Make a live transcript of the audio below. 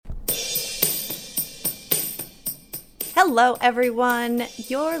Hello, everyone.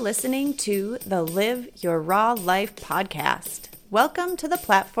 You're listening to the Live Your Raw Life podcast. Welcome to the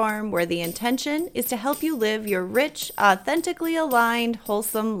platform where the intention is to help you live your rich, authentically aligned,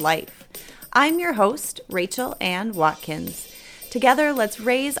 wholesome life. I'm your host, Rachel Ann Watkins. Together, let's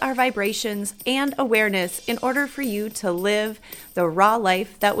raise our vibrations and awareness in order for you to live the raw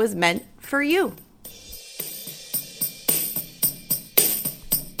life that was meant for you.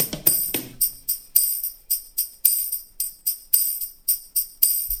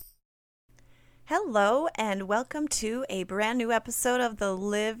 Hello, and welcome to a brand new episode of the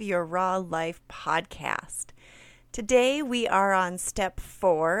Live Your Raw Life podcast. Today, we are on step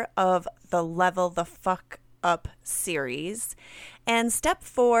 4 of the Level the Fuck Up series, and step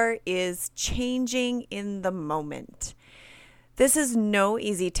 4 is changing in the moment. This is no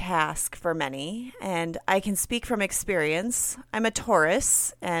easy task for many, and I can speak from experience. I'm a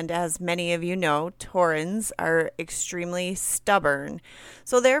Taurus, and as many of you know, Taurans are extremely stubborn.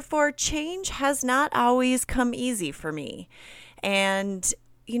 So therefore, change has not always come easy for me. And,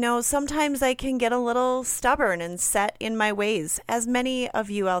 sometimes I can get a little stubborn and set in my ways, as many of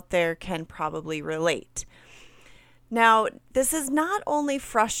you out there can probably relate. Now, this is not only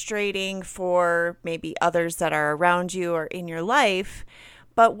frustrating for maybe others that are around you or in your life,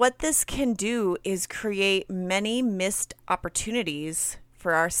 but what this can do is create many missed opportunities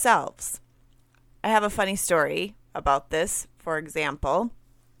for ourselves. I have a funny story about this. For example,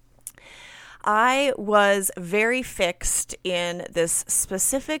 I was very fixed in this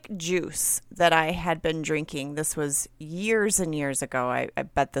specific juice that I had been drinking. This was years and years ago. I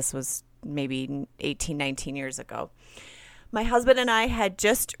bet this was maybe 18, 19 years ago. My husband and I had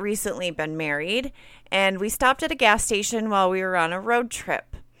just recently been married, and we stopped at a gas station while we were on a road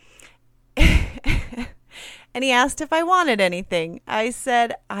trip. And he asked if I wanted anything. I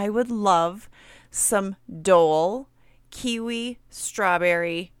said I would love some Dole kiwi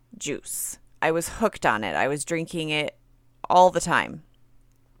strawberry juice. I was hooked on it. I was drinking it all the time.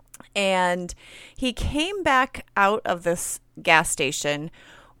 And he came back out of this gas station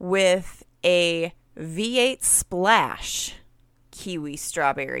with a V8 Splash kiwi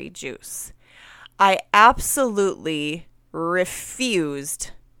strawberry juice. I absolutely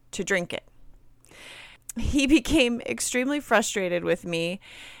refused to drink it. He became extremely frustrated with me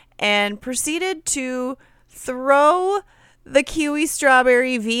and proceeded to throw the kiwi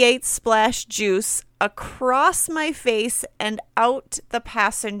strawberry V8 Splash juice across my face and out the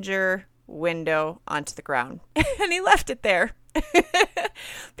passenger window onto the ground. And he left it there.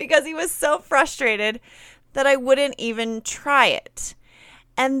 Because he was so frustrated that I wouldn't even try it.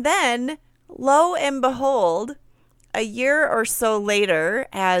 And then, lo and behold, a year or so later,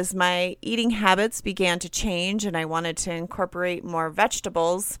 as my eating habits began to change and I wanted to incorporate more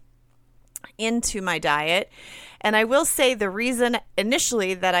vegetables into my diet, and I will say the reason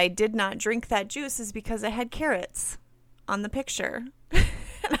initially that I did not drink that juice is because I had carrots on the picture.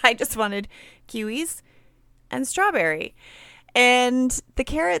 And I just wanted kiwis and strawberry. And the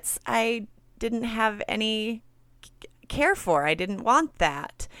carrots, I didn't have any care for. I didn't want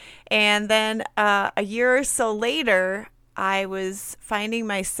that. And then a year or so later, I was finding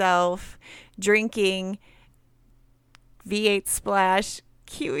myself drinking V8 Splash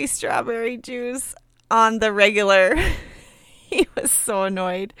kiwi strawberry juice on the regular. He was so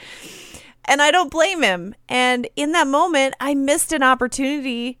annoyed. And I don't blame him. And in that moment, I missed an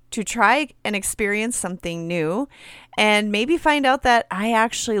opportunity to try and experience something new and maybe find out that I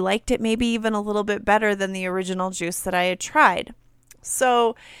actually liked it maybe even a little bit better than the original juice that I had tried.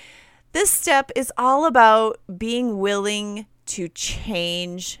 So this step is all about being willing to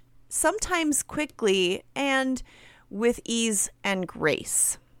change, sometimes quickly and with ease and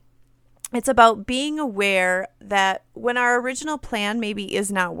grace. It's about being aware that when our original plan maybe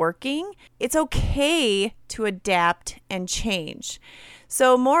is not working, it's okay to adapt and change.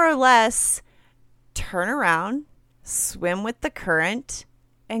 So more or less, turn around, swim with the current,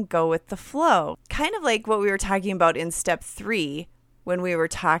 and go with the flow. Kind of like what we were talking about in step 3 when we were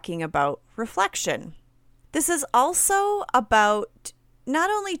talking about reflection. This is also about not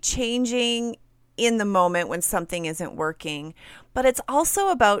only changing in the moment when something isn't working, but it's also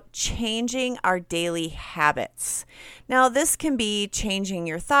about changing our daily habits. Now, this can be changing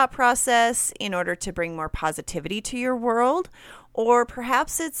your thought process in order to bring more positivity to your world, or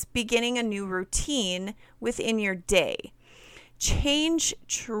perhaps it's beginning a new routine within your day. Change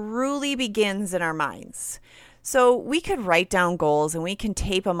truly begins in our minds. So we could write down goals and we can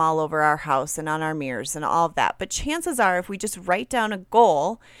tape them all over our house and on our mirrors and all of that. But chances are, if we just write down a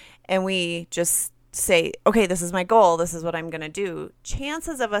goal and we just say, okay, this is my goal, this is what I'm going to do,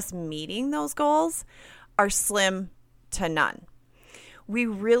 chances of us meeting those goals are slim to none. We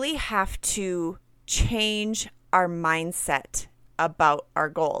really have to change our mindset about our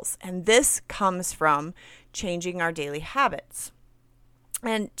goals. And this comes from changing our daily habits.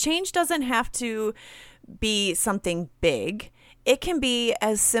 And change doesn't have to be something big. It can be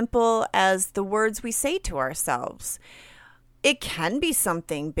as simple as the words we say to ourselves. It can be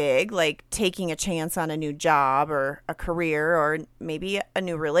something big, like taking a chance on a new job or a career or maybe a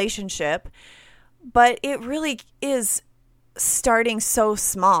new relationship. But it really is starting so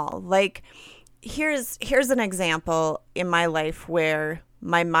small. Like here's an example in my life where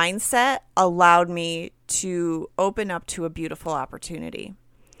my mindset allowed me to open up to a beautiful opportunity.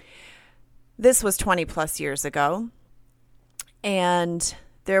 This was 20 plus years ago. And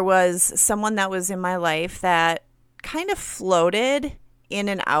there was someone that was in my life that kind of floated in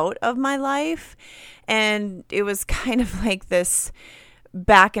and out of my life. And it was kind of like this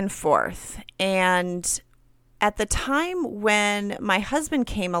back and forth. And at the time when my husband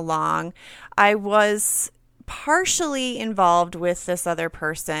came along, I was partially involved with this other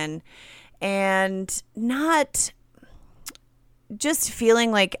person and not just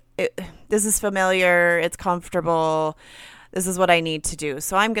feeling like this is familiar, it's comfortable, this is what I need to do.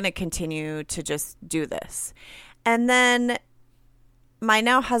 So I'm going to continue to just do this. And then my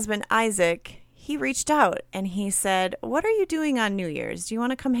now husband, Isaac, he reached out and he said, "What are you doing on New Year's? Do you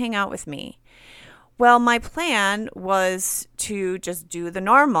want to come hang out with me?" Well, my plan was to just do the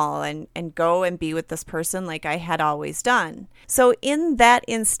normal and go and be with this person like I had always done. So in that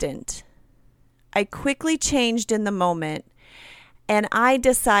instant, I quickly changed in the moment and I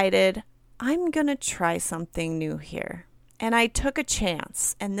decided I'm going to try something new here. And I took a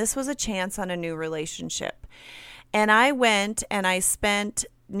chance, and this was a chance on a new relationship. And I went and I spent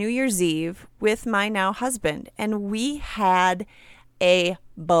New Year's Eve with my now husband, and we had a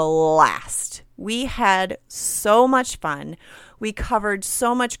blast. We had so much fun. We covered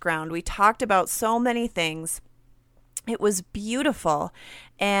so much ground. We talked about so many things. It was beautiful.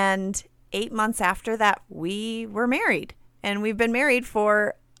 And 8 months after that, we were married. And we've been married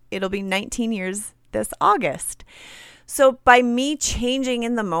for, it'll be 19 years this August. So by me changing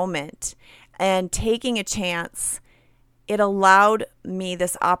in the moment and taking a chance, it allowed me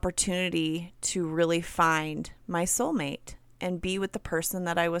this opportunity to really find my soulmate and be with the person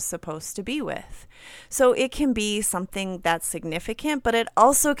that I was supposed to be with. So it can be something that's significant, but it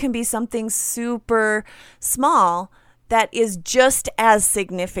also can be something super small that is just as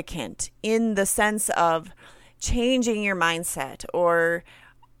significant in the sense of changing your mindset or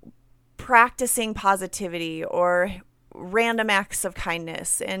practicing positivity or random acts of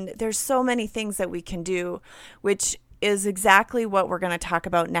kindness. And there's so many things that we can do, which is exactly what we're going to talk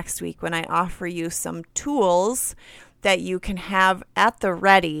about next week when I offer you some tools that you can have at the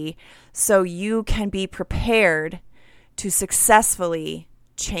ready so you can be prepared to successfully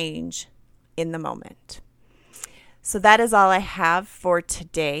change in the moment. So that is all I have for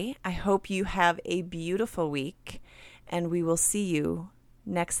today. I hope you have a beautiful week, and we will see you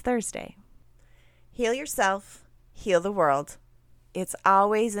next Thursday. Heal yourself, heal the world. It's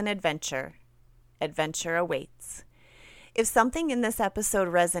always an adventure. Adventure awaits. If something in this episode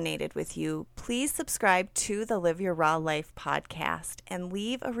resonated with you, please subscribe to the Live Your Raw Life podcast and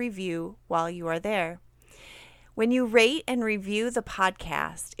leave a review while you are there. When you rate and review the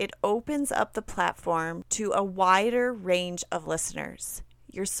podcast, it opens up the platform to a wider range of listeners.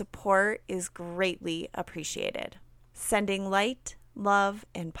 Your support is greatly appreciated. Sending light, love,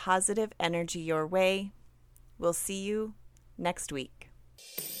 and positive energy your way. We'll see you next week.